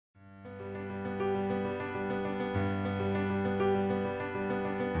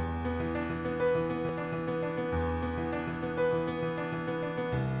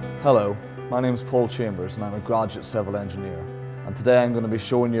Hello, my name is Paul Chambers and I'm a graduate civil engineer, and today I'm going to be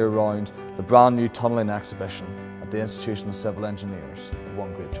showing you around the brand new tunnelling exhibition at the Institution of Civil Engineers at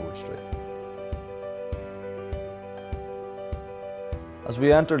 1 Great George Street. As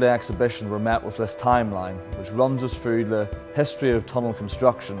we enter the exhibition, we're met with this timeline which runs us through the history of tunnel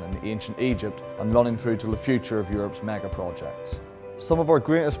construction in ancient Egypt and running through to the future of Europe's mega projects. Some of our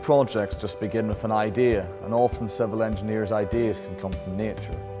greatest projects just begin with an idea, and often civil engineers' ideas can come from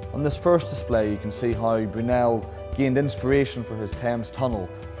nature. On this first display you can see how Brunel gained inspiration for his Thames tunnel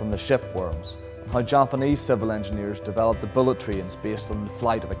from the shipworms, and how Japanese civil engineers developed the bullet trains based on the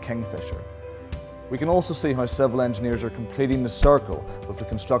flight of a kingfisher. We can also see how civil engineers are completing the circle with the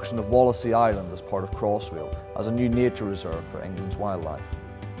construction of Wallasey Island as part of Crossrail as a new nature reserve for England's wildlife.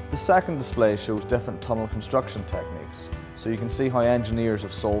 The second display shows different tunnel construction techniques, so you can see how engineers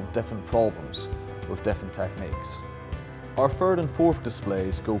have solved different problems with different techniques. Our third and fourth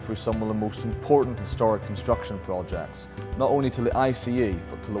displays go through some of the most important historic construction projects, not only to the ICE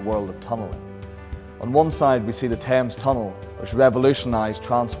but to the world of tunnelling. On one side we see the Thames Tunnel, which revolutionised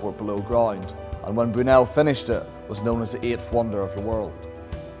transport below ground, and when Brunel finished it, was known as the 8th wonder of the world.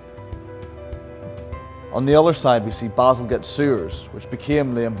 On the other side we see Basildgate Sewers, which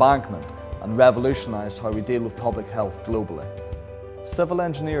became the embankment and revolutionised how we deal with public health globally. Civil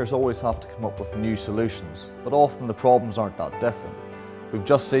engineers always have to come up with new solutions, but often the problems aren't that different. We've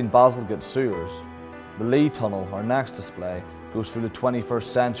just seen Basildgate Sewers. The Lee Tunnel, our next display, goes through the 21st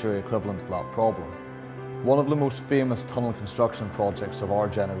century equivalent of that problem. One of the most famous tunnel construction projects of our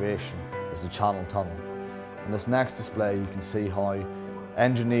generation is the Channel Tunnel. In this next display you can see how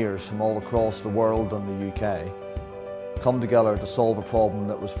engineers from all across the world and the UK come together to solve a problem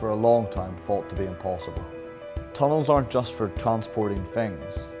that was for a long time thought to be impossible. Tunnels aren't just for transporting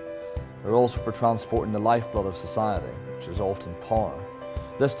things, they're also for transporting the lifeblood of society, which is often power.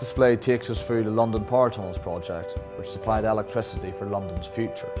 This display takes us through the London Power Tunnels project, which supplied electricity for London's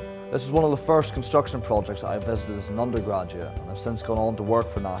future. This was one of the first construction projects that I visited as an undergraduate, and I've since gone on to work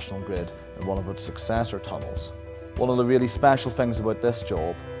for National Grid in one of its successor tunnels. One of the really special things about this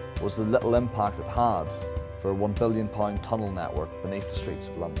job was the little impact it had for a £1 billion tunnel network beneath the streets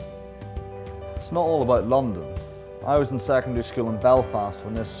of London. It's not all about London. I was in secondary school in Belfast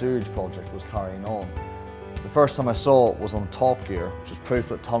when this sewage project was carrying on. The first time I saw it was on Top Gear, which is proof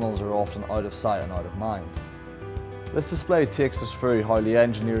that tunnels are often out of sight and out of mind. This display takes us through how the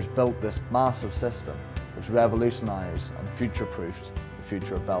engineers built this massive system which revolutionised and future-proofed the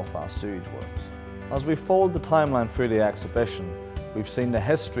future of Belfast sewage works. As we followed the timeline through the exhibition, we've seen the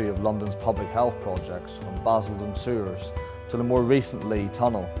history of London's public health projects from Basildgate Sewers to the more recent Lee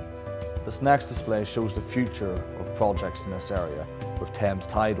Tunnel. This next display shows the future of projects in this area with Thames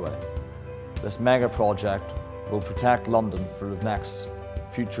Tideway. This mega project will protect London for the next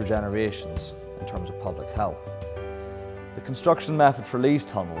future generations in terms of public health. The construction method for these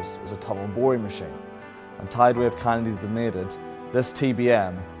tunnels is a tunnel boring machine, and Tideway have kindly donated this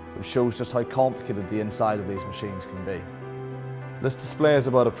TBM, which shows just how complicated the inside of these machines can be. This display is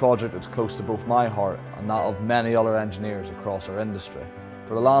about a project that's close to both my heart and that of many other engineers across our industry.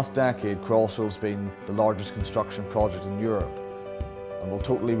 For the last decade, Crossrail has been the largest construction project in Europe and will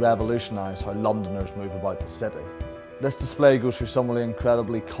totally revolutionise how Londoners move about the city. This display goes through some of the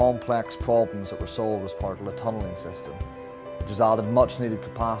incredibly complex problems that were solved as part of the tunnelling system, which has added much needed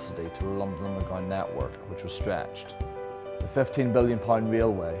capacity to the London Underground network, which was stretched. The £15 billion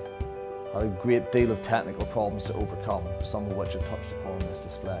railway had a great deal of technical problems to overcome, some of which are touched upon in this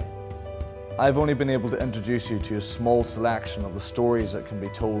display. I've only been able to introduce you to a small selection of the stories that can be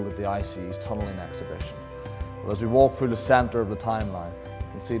told at the ICE's tunnelling exhibition. But as we walk through the centre of the timeline,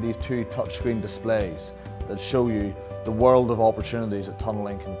 you can see these two touchscreen displays that show you the world of opportunities that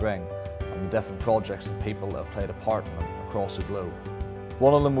tunnelling can bring and the different projects and people that have played a part in them across the globe.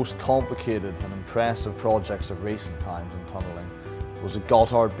 One of the most complicated and impressive projects of recent times in tunnelling was the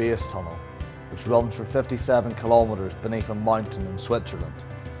Gotthard Base Tunnel, which runs for 57 kilometres beneath a mountain in Switzerland,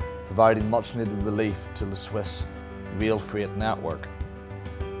 providing much needed relief to the Swiss rail freight network.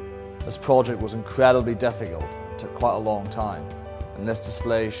 This project was incredibly difficult, it took quite a long time, and this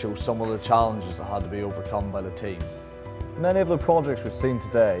display shows some of the challenges that had to be overcome by the team. Many of the projects we've seen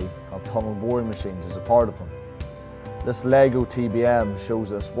today have tunnel boring machines as a part of them. This Lego TBM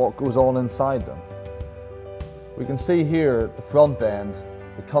shows us what goes on inside them. We can see here at the front end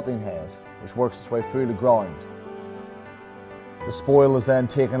the cutting head, which works its way through the ground. The spoil is then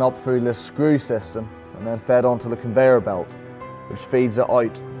taken up through this screw system and then fed onto the conveyor belt, which feeds it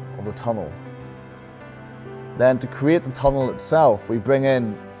out of the tunnel. Then to create the tunnel itself, we bring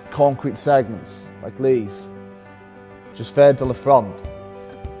in concrete segments like these, which is fed to the front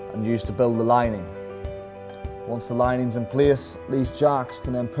and used to build the lining. Once the lining's in place, these jacks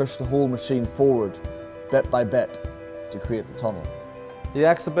can then push the whole machine forward, bit by bit, to create the tunnel. The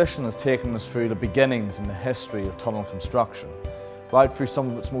exhibition has taken us through the beginnings and the history of tunnel construction, right through some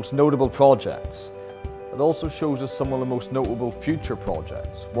of its most notable projects. It also shows us some of the most notable future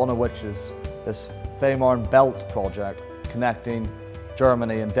projects, one of which is this Fehmarn Belt project connecting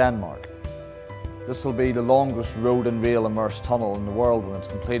Germany and Denmark. This will be the longest road and rail immersed tunnel in the world when it's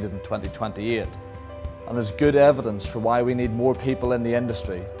completed in 2028, and is good evidence for why we need more people in the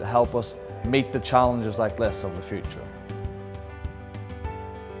industry to help us meet the challenges like this of the future.